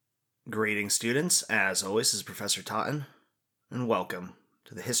Greetings, students. As always, this is Professor Totten, and welcome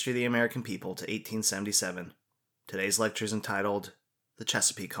to the History of the American People to 1877. Today's lecture is entitled The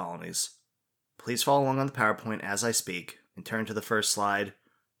Chesapeake Colonies. Please follow along on the PowerPoint as I speak, and turn to the first slide,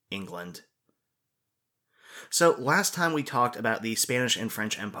 England. So, last time we talked about the Spanish and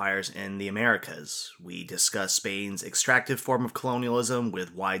French empires in the Americas. We discussed Spain's extractive form of colonialism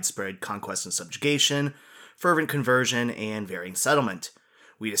with widespread conquest and subjugation, fervent conversion, and varying settlement.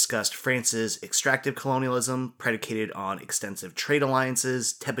 We discussed France's extractive colonialism, predicated on extensive trade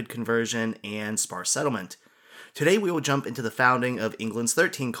alliances, tepid conversion, and sparse settlement. Today we will jump into the founding of England's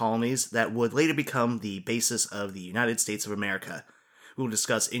 13 colonies that would later become the basis of the United States of America. We will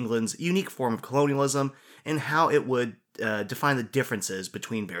discuss England's unique form of colonialism and how it would define the differences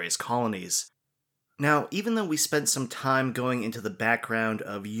between various colonies. Now, even though we spent some time going into the background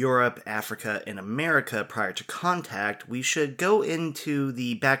of Europe, Africa, and America prior to contact, we should go into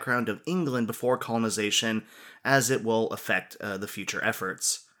the background of England before colonization, as it will affect the future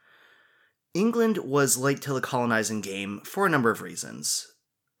efforts. England was late to the colonizing game for a number of reasons.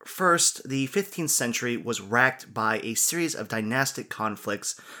 First, the 15th century was racked by a series of dynastic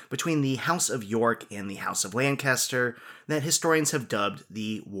conflicts between the House of York and the House of Lancaster that historians have dubbed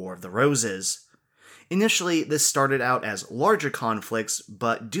the War of the Roses. Initially, this started out as larger conflicts,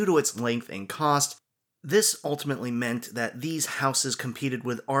 but due to its length and cost, this ultimately meant that these houses competed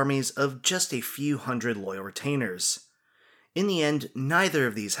with armies of just a few hundred loyal retainers. In the end, neither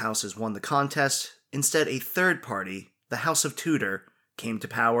of these houses won the contest. Instead, a third party, the House of Tudor, came to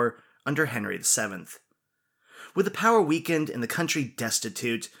power under Henry VII. With the power weakened and the country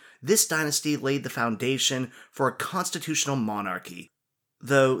destitute, this dynasty laid the foundation for a constitutional monarchy,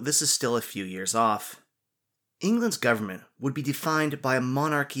 though this is still a few years off. England's government would be defined by a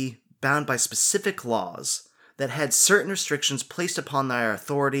monarchy bound by specific laws that had certain restrictions placed upon their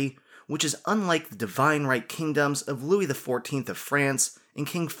authority, which is unlike the divine right kingdoms of Louis XIV of France and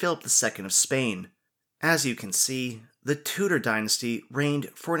King Philip II of Spain. As you can see, the Tudor dynasty reigned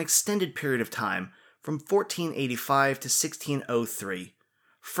for an extended period of time from 1485 to 1603,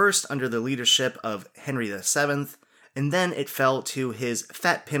 first under the leadership of Henry VII, and then it fell to his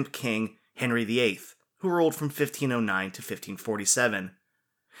fat pimp king, Henry VIII, who ruled from 1509 to 1547.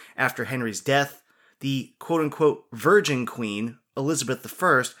 After Henry's death, the quote-unquote virgin queen, Elizabeth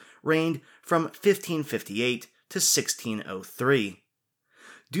I, reigned from 1558 to 1603.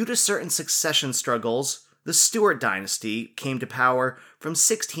 Due to certain succession struggles, the Stuart dynasty came to power from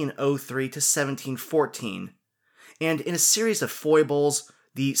 1603 to 1714, and in a series of foibles,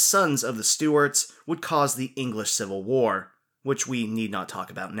 the sons of the Stuarts would cause the English Civil War, which we need not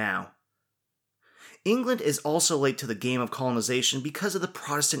talk about now. England is also late to the game of colonization because of the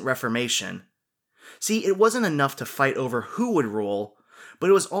Protestant Reformation. See, it wasn't enough to fight over who would rule, but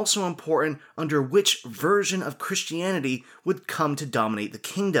it was also important under which version of Christianity would come to dominate the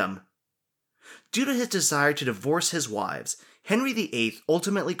kingdom. Due to his desire to divorce his wives, Henry VIII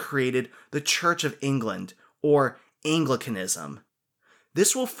ultimately created the Church of England, or Anglicanism.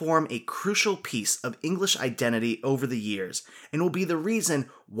 This will form a crucial piece of English identity over the years, and will be the reason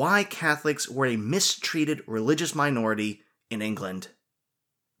why Catholics were a mistreated religious minority in England.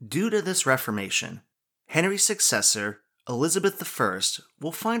 Due to this Reformation, Henry's successor, Elizabeth I,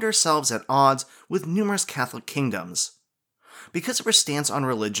 will find ourselves at odds with numerous Catholic kingdoms. Because of her stance on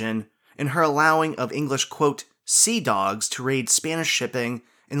religion, and her allowing of English, quote, sea dogs to raid Spanish shipping,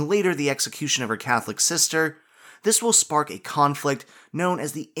 and later the execution of her Catholic sister, this will spark a conflict known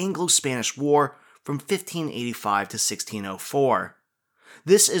as the Anglo-Spanish War from 1585 to 1604.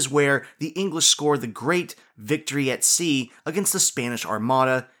 This is where the English scored the great victory at sea against the Spanish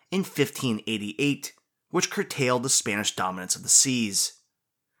Armada in 1588, which curtailed the Spanish dominance of the seas.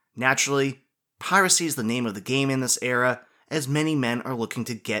 Naturally, piracy is the name of the game in this era, as many men are looking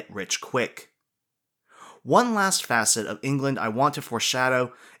to get rich quick. One last facet of England I want to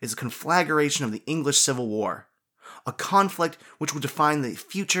foreshadow is the conflagration of the English Civil War, a conflict which will define the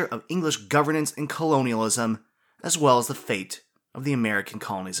future of English governance and colonialism, as well as the fate of the American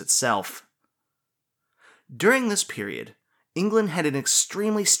colonies itself. During this period, England had an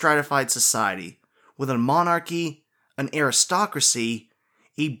extremely stratified society, with a monarchy, an aristocracy,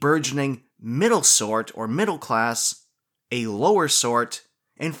 a burgeoning middle sort or middle class, a lower sort,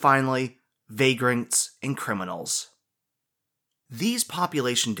 and finally, vagrants and criminals. These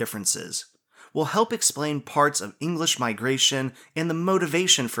population differences will help explain parts of English migration and the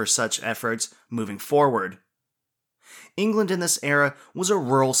motivation for such efforts moving forward. England in this era was a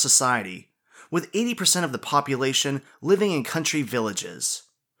rural society, with 80% of the population living in country villages,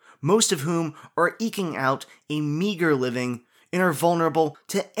 most of whom are eking out a meager living and are vulnerable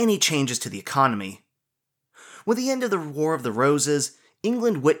to any changes to the economy. With the end of the War of the Roses,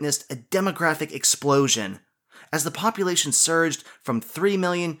 England witnessed a demographic explosion as the population surged from 3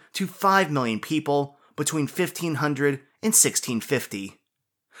 million to 5 million people between 1500 and 1650.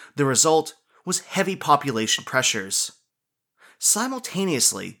 The result was heavy population pressures.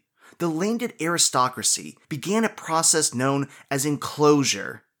 Simultaneously, the landed aristocracy began a process known as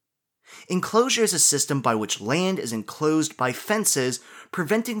enclosure. Enclosure is a system by which land is enclosed by fences,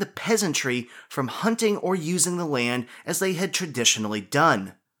 preventing the peasantry from hunting or using the land as they had traditionally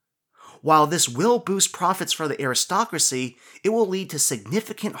done. While this will boost profits for the aristocracy, it will lead to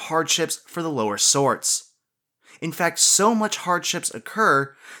significant hardships for the lower sorts. In fact, so much hardships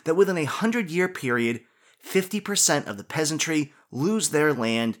occur that within a 100-year period, 50% of the peasantry lose their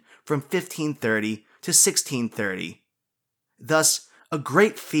land from 1530 to 1630. Thus, a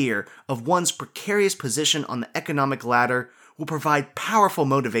great fear of one's precarious position on the economic ladder will provide powerful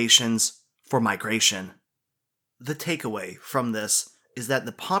motivations for migration. The takeaway from this is that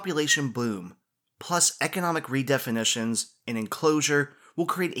the population boom, plus economic redefinitions and enclosure, will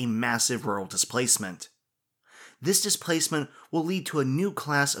create a massive rural displacement. This displacement will lead to a new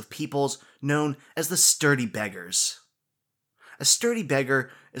class of peoples known as the sturdy beggars. A sturdy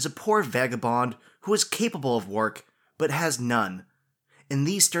beggar is a poor vagabond who is capable of work but has none, and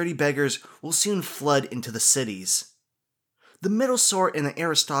these sturdy beggars will soon flood into the cities. The middle sort and the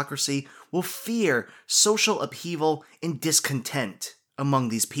aristocracy will fear social upheaval and discontent among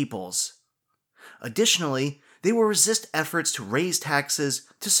these peoples. Additionally, they will resist efforts to raise taxes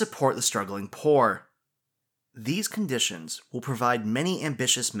to support the struggling poor. These conditions will provide many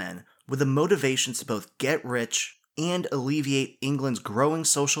ambitious men with the motivations to both get rich and alleviate England's growing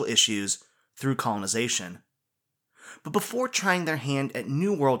social issues through colonization. But before trying their hand at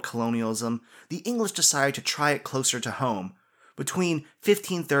New World colonialism, the English decided to try it closer to home, between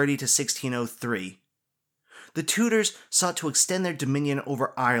 1530 to 1603. The Tudors sought to extend their dominion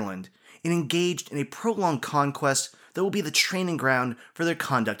over Ireland and engaged in a prolonged conquest that will be the training ground for their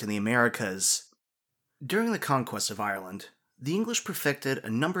conduct in the Americas. During the conquest of Ireland, the English perfected a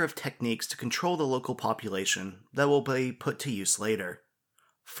number of techniques to control the local population that will be put to use later.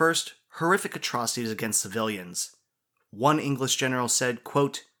 First, horrific atrocities against civilians. One English general said,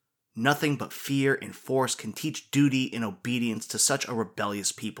 quote, "Nothing but fear and force can teach duty and obedience to such a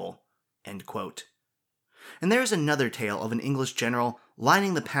rebellious people." End quote. And there is another tale of an English general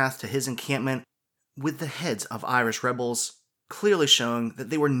lining the path to his encampment with the heads of Irish rebels, clearly showing that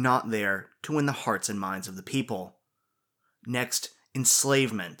they were not there to win the hearts and minds of the people. Next,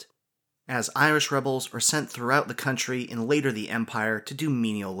 enslavement, as Irish rebels were sent throughout the country and later the empire to do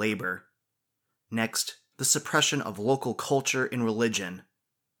menial labor. Next, the suppression of local culture and religion.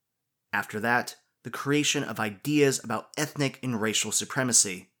 After that, the creation of ideas about ethnic and racial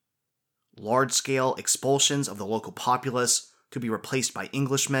supremacy. Large-scale expulsions of the local populace to be replaced by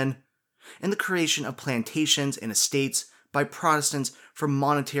Englishmen, and the creation of plantations and estates by Protestants for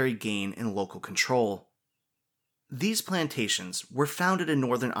monetary gain and local control. These plantations were founded in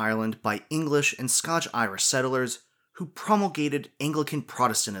Northern Ireland by English and Scotch-Irish settlers who promulgated Anglican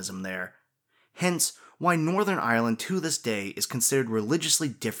Protestantism there, hence why Northern Ireland to this day is considered religiously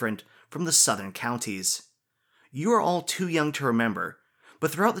different from the southern counties. You are all too young to remember,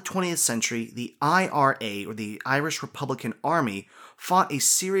 but throughout the 20th century, the IRA, or the Irish Republican Army, fought a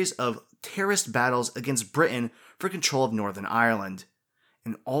series of terrorist battles against Britain for control of Northern Ireland.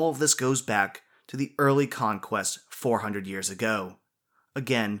 And all of this goes back to the early conquest 400 years ago.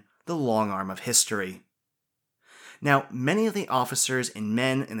 Again, the long arm of history. Now, many of the officers and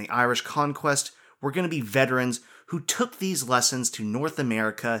men in the Irish conquest were going to be veterans who took these lessons to North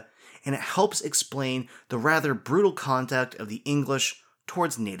America, and it helps explain the rather brutal conduct of the English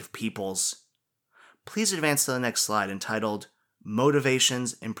towards native peoples. Please advance to the next slide entitled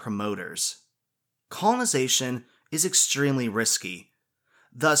Motivations and Promoters. Colonization is extremely risky.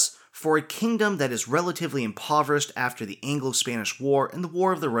 Thus, for a kingdom that is relatively impoverished after the Anglo-Spanish War and the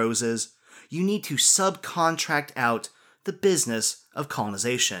War of the Roses, you need to subcontract out the business of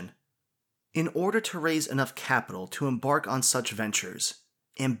colonization. In order to raise enough capital to embark on such ventures,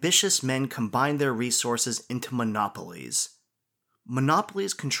 ambitious men combine their resources into monopolies.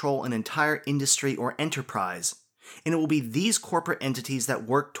 Monopolies control an entire industry or enterprise, and it will be these corporate entities that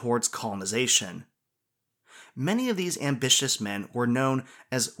work towards colonization. Many of these ambitious men were known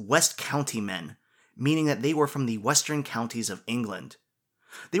as West County men, meaning that they were from the western counties of England.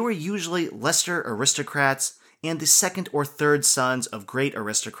 They were usually lesser aristocrats and the second or third sons of great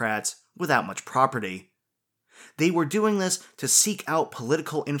aristocrats without much property. They were doing this to seek out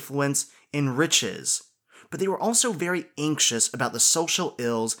political influence and riches, but they were also very anxious about the social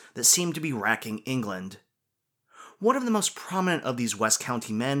ills that seemed to be racking England. One of the most prominent of these West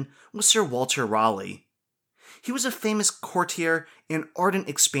County men was Sir Walter Raleigh. He was a famous courtier and ardent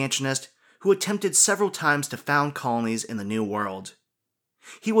expansionist who attempted several times to found colonies in the New World.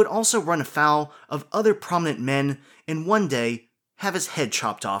 He would also run afoul of other prominent men and one day have his head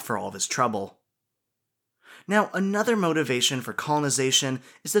chopped off for all of his trouble. Now, another motivation for colonization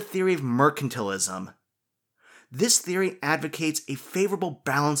is the theory of mercantilism. This theory advocates a favorable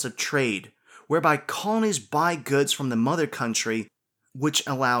balance of trade, whereby colonies buy goods from the mother country, which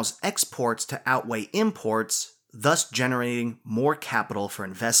allows exports to outweigh imports, thus generating more capital for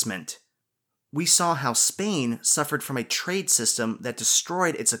investment. We saw how Spain suffered from a trade system that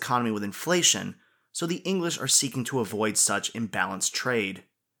destroyed its economy with inflation, so the English are seeking to avoid such imbalanced trade.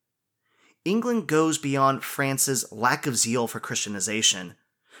 England goes beyond France's lack of zeal for Christianization,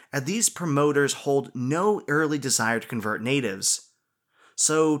 as these promoters hold no early desire to convert natives.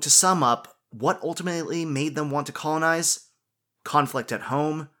 So, to sum up, what ultimately made them want to colonize? Conflict at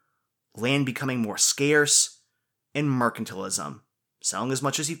home, land becoming more scarce, and mercantilism. Selling as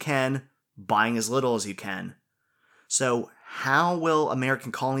much as you can, buying as little as you can. So, how will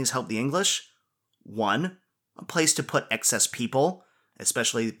American colonies help the English? 1. A place to put excess people,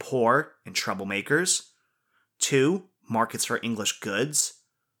 especially poor and troublemakers. 2. Markets for English goods,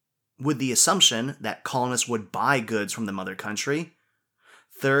 with the assumption that colonists would buy goods from the mother country.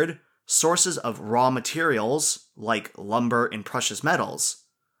 3. Sources of raw materials, like lumber and precious metals.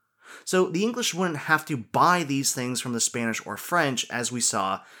 So the English wouldn't have to buy these things from the Spanish or French, as we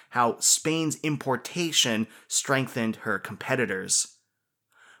saw how Spain's importation strengthened her competitors.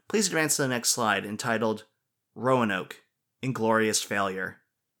 Please advance to the next slide, entitled Roanoke, Inglorious Failure.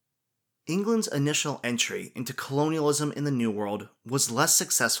 England's initial entry into colonialism in the New World was less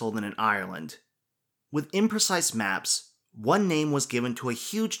successful than in Ireland. With imprecise maps, one name was given to a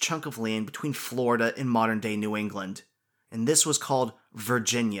huge chunk of land between Florida and modern-day New England, and this was called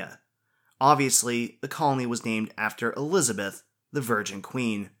Virginia. Obviously, the colony was named after Elizabeth, the Virgin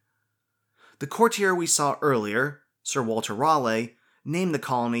Queen. The courtier we saw earlier, Sir Walter Raleigh, named the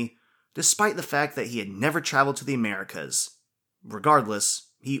colony despite the fact that he had never traveled to the Americas.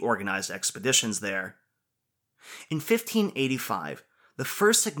 Regardless, he organized expeditions there. In 1585, the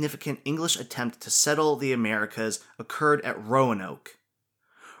first significant English attempt to settle the Americas occurred at Roanoke.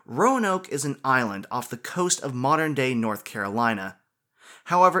 Roanoke is an island off the coast of modern-day North Carolina.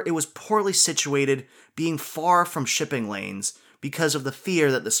 However, it was poorly situated, being far from shipping lanes because of the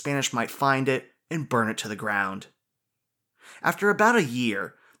fear that the Spanish might find it and burn it to the ground. After about a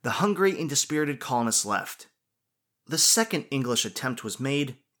year, the hungry and dispirited colonists left. The second English attempt was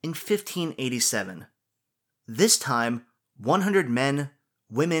made in 1587. This time, 100 men,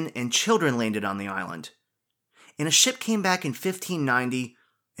 women, and children landed on the island. And a ship came back in 1590,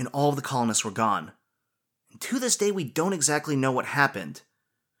 and all of the colonists were gone. And to this day, we don't exactly know what happened.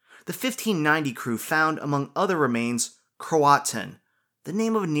 The 1590 crew found, among other remains, Croatan, the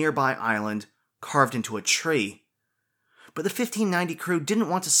name of a nearby island, carved into a tree. But the 1590 crew didn't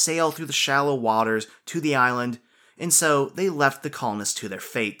want to sail through the shallow waters to the island, and so they left the colonists to their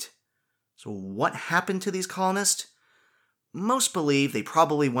fate. So what happened to these colonists? Most believe they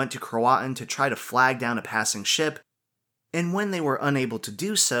probably went to Croatan to try to flag down a passing ship, and when they were unable to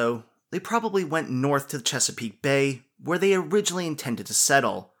do so, they probably went north to Chesapeake Bay, where they originally intended to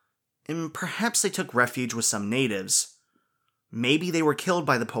settle, and perhaps they took refuge with some natives. Maybe they were killed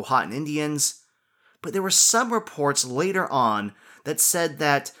by the Powhatan Indians, but there were some reports later on that said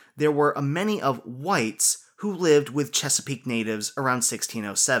that there were many of whites who lived with Chesapeake natives around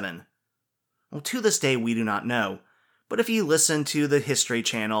 1607. Well, to this day we do not know, but if you listen to the History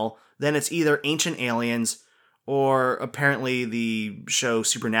Channel, then it's either Ancient Aliens, or apparently the show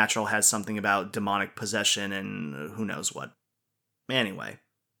Supernatural has something about demonic possession and who knows what. Anyway,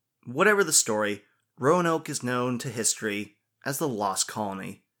 whatever the story, Roanoke is known to history as the Lost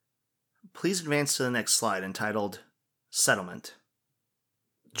Colony. Please advance to the next slide, entitled Settlement.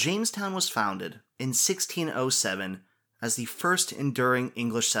 Jamestown was founded in 1607 as the first enduring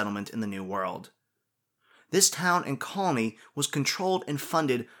English settlement in the New World. This town and colony was controlled and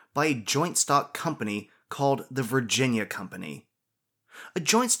funded by a joint stock company called the Virginia Company. A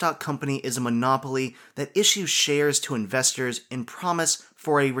joint stock company is a monopoly that issues shares to investors in promise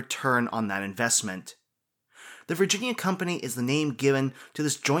for a return on that investment. The Virginia Company is the name given to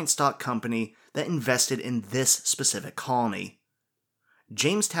this joint stock company that invested in this specific colony.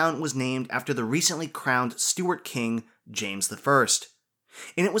 Jamestown was named after the recently crowned Stuart King, James I,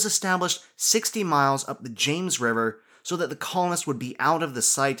 and it was established 60 miles up the James River so that the colonists would be out of the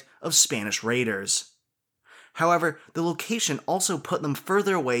sight of Spanish raiders. However, the location also put them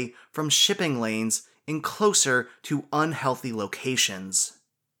further away from shipping lanes and closer to unhealthy locations.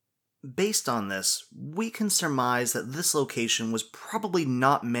 Based on this, we can surmise that this location was probably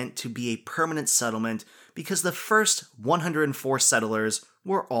not meant to be a permanent settlement because the first 104 settlers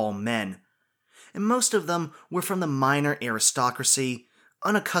were all men, and most of them were from the minor aristocracy,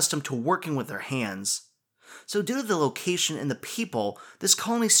 unaccustomed to working with their hands. So due to the location and the people, this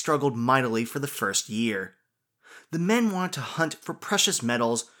colony struggled mightily for the first year. The men wanted to hunt for precious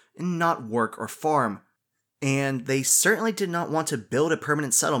metals and not work or farm, and they certainly did not want to build a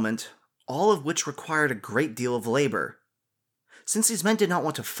permanent settlement, all of which required a great deal of labor. Since these men did not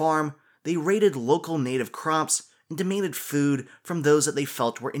want to farm, they raided local native crops and demanded food from those that they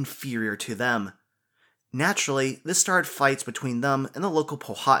felt were inferior to them. Naturally, this started fights between them and the local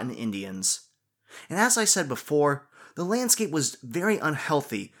Powhatan Indians. And as I said before, the landscape was very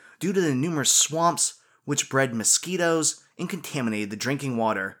unhealthy due to the numerous swamps, which bred mosquitoes and contaminated the drinking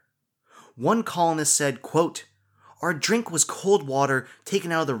water. One colonist said, quote, "Our drink was cold water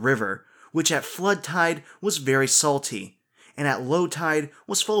taken out of the river, which at flood tide was very salty, and at low tide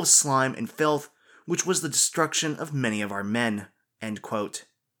was full of slime and filth, which was the destruction of many of our men." End quote.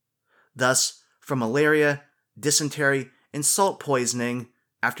 Thus, from malaria, dysentery, and salt poisoning,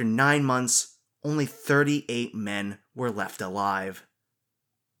 after 9 months, only 38 men were left alive.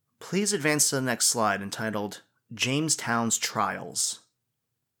 Please advance to the next slide entitled Jamestown's Trials.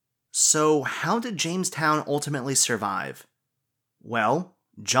 So, how did Jamestown ultimately survive? Well,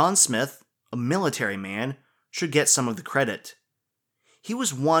 John Smith, a military man, should get some of the credit. He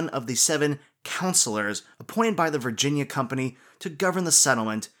was one of the 7 counselors appointed by the Virginia Company to govern the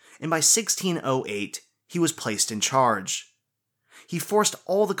settlement, and by 1608, he was placed in charge. He forced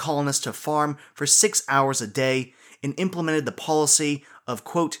all the colonists to farm for 6 hours a day and implemented the policy of,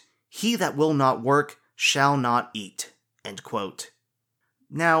 quote, "He that will not work shall not eat," end quote.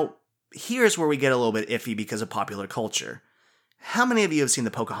 Now, here's where we get a little bit iffy because of popular culture. How many of you have seen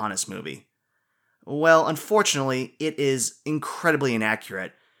the Pocahontas movie? Well, unfortunately, it is incredibly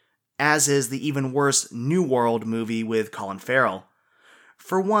inaccurate, as is the even worse New World movie with Colin Farrell.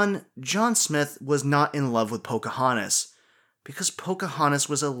 For one, John Smith was not in love with Pocahontas, because Pocahontas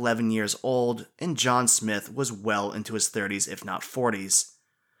was 11 years old and John Smith was well into his 30s if not 40s.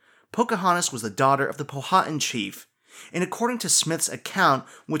 Pocahontas was the daughter of the Powhatan chief, and according to Smith's account,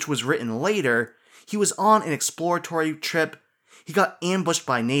 which was written later, he was on an exploratory trip, he got ambushed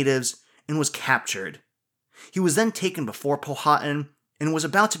by natives, and was captured. He was then taken before Powhatan and was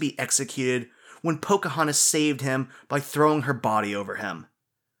about to be executed when Pocahontas saved him by throwing her body over him.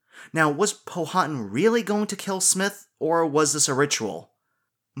 Now, was Powhatan really going to kill Smith, or was this a ritual?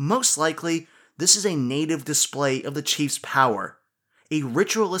 Most likely, this is a native display of the chief's power, a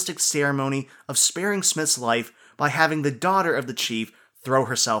ritualistic ceremony of sparing Smith's life by having the daughter of the chief throw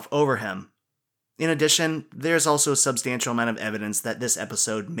herself over him. In addition, there's also a substantial amount of evidence that this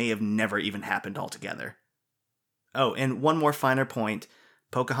episode may have never even happened altogether. Oh, and one more finer point,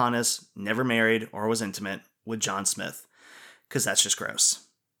 Pocahontas never married or was intimate with John Smith, because that's just gross.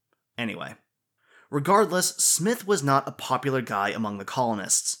 Anyway, regardless, Smith was not a popular guy among the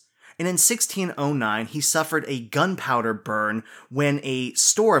colonists, and in 1609 he suffered a gunpowder burn when a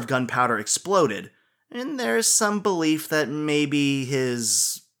store of gunpowder exploded, and there's some belief that maybe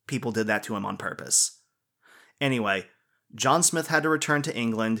his people did that to him on purpose. Anyway, John Smith had to return to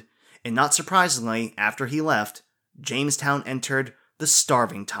England, and not surprisingly, after he left, Jamestown entered the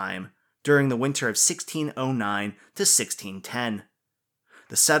starving time during the winter of 1609 to 1610.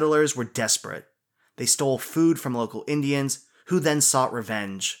 The settlers were desperate. They stole food from local Indians, who then sought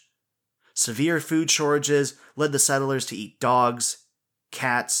revenge. Severe food shortages led the settlers to eat dogs,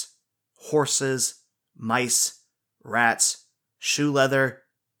 cats, horses, mice, rats, shoe leather,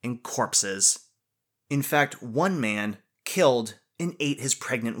 and corpses. In fact, one man killed and ate his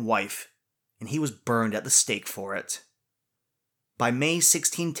pregnant wife, and he was burned at the stake for it. By May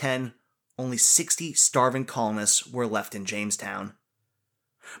 1610, only 60 starving colonists were left in Jamestown.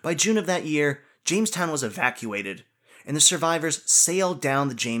 By June of that year, Jamestown was evacuated, and the survivors sailed down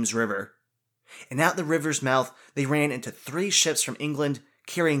the James River. And at the river's mouth, they ran into 3 ships from England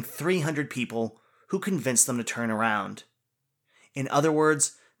carrying 300 people who convinced them to turn around. In other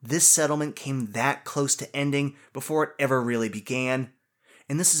words, this settlement came that close to ending before it ever really began,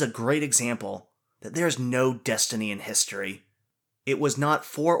 and this is a great example that there is no destiny in history. It was not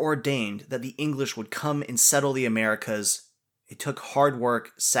foreordained that the English would come and settle the Americas. It took hard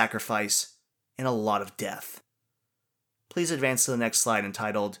work, sacrifice, and a lot of death. Please advance to the next slide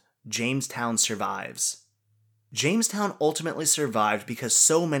entitled Jamestown Survives. Jamestown ultimately survived because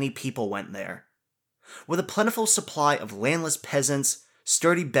so many people went there. With a plentiful supply of landless peasants,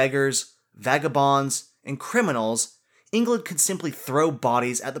 sturdy beggars, vagabonds, and criminals, England could simply throw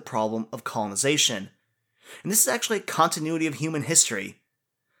bodies at the problem of colonization. And this is actually a continuity of human history.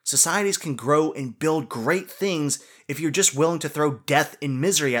 Societies can grow and build great things if you're just willing to throw death and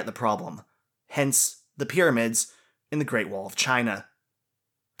misery at the problem. Hence, the pyramids and the Great Wall of China.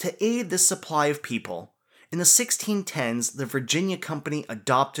 To aid this supply of people, in the 1610s, the Virginia Company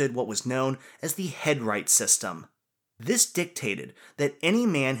adopted what was known as the headright system. This dictated that any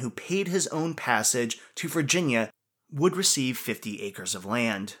man who paid his own passage to Virginia would receive 50 acres of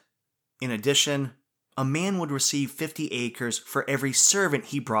land. In addition, a man would receive 50 acres for every servant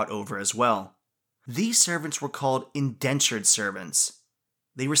he brought over as well. These servants were called indentured servants.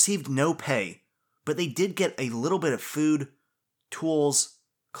 They received no pay, but they did get a little bit of food, tools,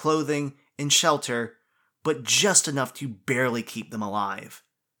 clothing, and shelter, but just enough to barely keep them alive.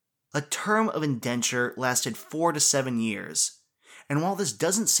 A term of indenture lasted 4 to 7 years, and while this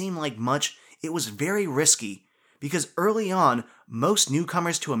doesn't seem like much, it was very risky because early on, most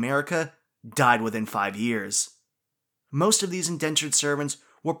newcomers to America died within 5 years. Most of these indentured servants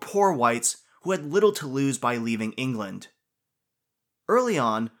were poor whites who had little to lose by leaving England. Early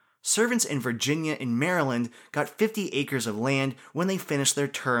on, servants in Virginia and Maryland got 50 acres of land when they finished their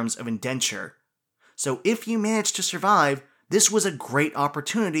terms of indenture. So if you managed to survive, this was a great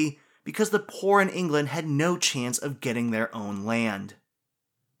opportunity because the poor in England had no chance of getting their own land.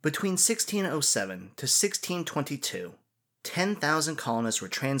 Between 1607 to 1622, 10,000 colonists were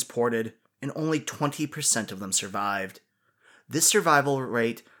transported and only 20% of them survived. This survival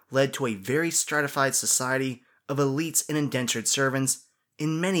rate led to a very stratified society of elites and indentured servants,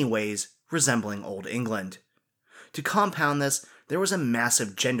 in many ways resembling Old England. To compound this, there was a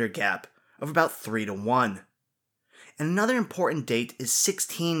massive gender gap of about 3 to 1. And another important date is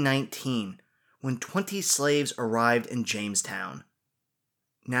 1619, when 20 slaves arrived in Jamestown.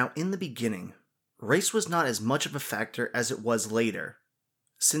 Now, in the beginning, race was not as much of a factor as it was later,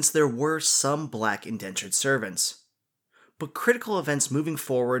 since there were some black indentured servants. But critical events moving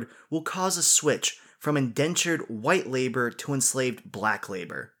forward will cause a switch from indentured white labor to enslaved black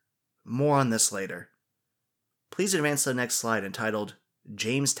labor. More on this later. Please advance to the next slide entitled,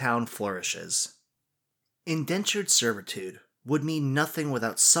 Jamestown Flourishes. Indentured servitude would mean nothing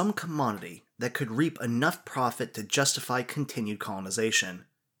without some commodity that could reap enough profit to justify continued colonization.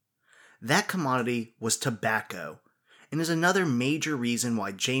 That commodity was tobacco, and is another major reason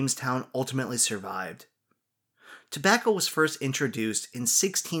why Jamestown ultimately survived. Tobacco was first introduced in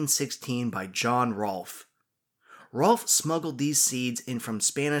 1616 by John Rolfe. Rolfe smuggled these seeds in from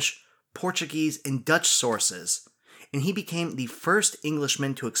Spanish, Portuguese, and Dutch sources, and he became the first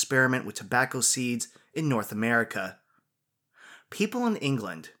Englishman to experiment with tobacco seeds in North America. People in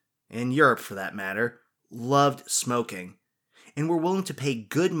England, and Europe for that matter, loved smoking, and were willing to pay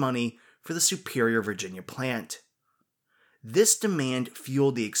good money for the superior Virginia plant. This demand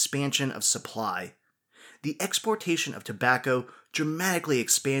fueled the expansion of supply. The exportation of tobacco dramatically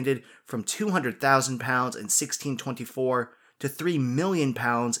expanded from 200,000 pounds in 1624 to 3 million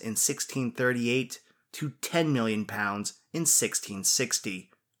pounds in 1638 to 10 million pounds in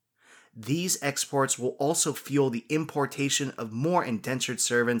 1660. These exports will also fuel the importation of more indentured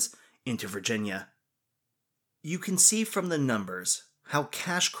servants into Virginia. You can see from the numbers how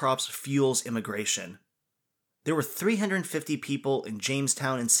cash crops fuels immigration. There were 350 people in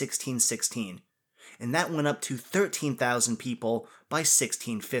Jamestown in 1616, and that went up to 13,000 people by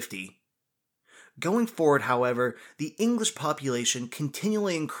 1650. Going forward, however, the English population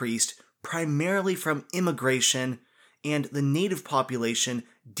continually increased primarily from immigration, and the native population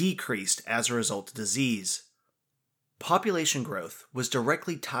decreased as a result of disease. Population growth was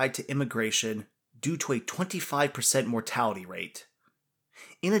directly tied to immigration due to a 25% mortality rate.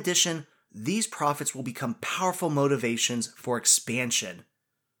 In addition, these profits will become powerful motivations for expansion.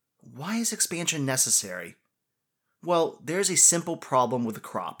 Why is expansion necessary? Well, there's a simple problem with the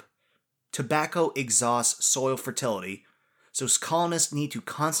crop. Tobacco exhausts soil fertility, so colonists need to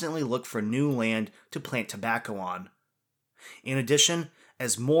constantly look for new land to plant tobacco on. In addition,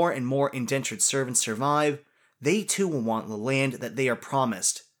 as more and more indentured servants survive, they too will want the land that they are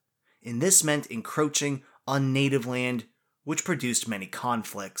promised, and this meant encroaching on native land, which produced many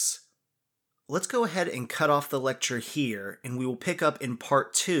conflicts. Let's go ahead and cut off the lecture here, and we will pick up in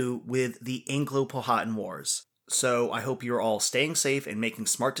part 2 with the Anglo-Powhatan Wars. So I hope you're all staying safe and making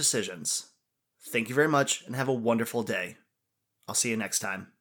smart decisions. Thank you very much, and have a wonderful day. I'll see you next time.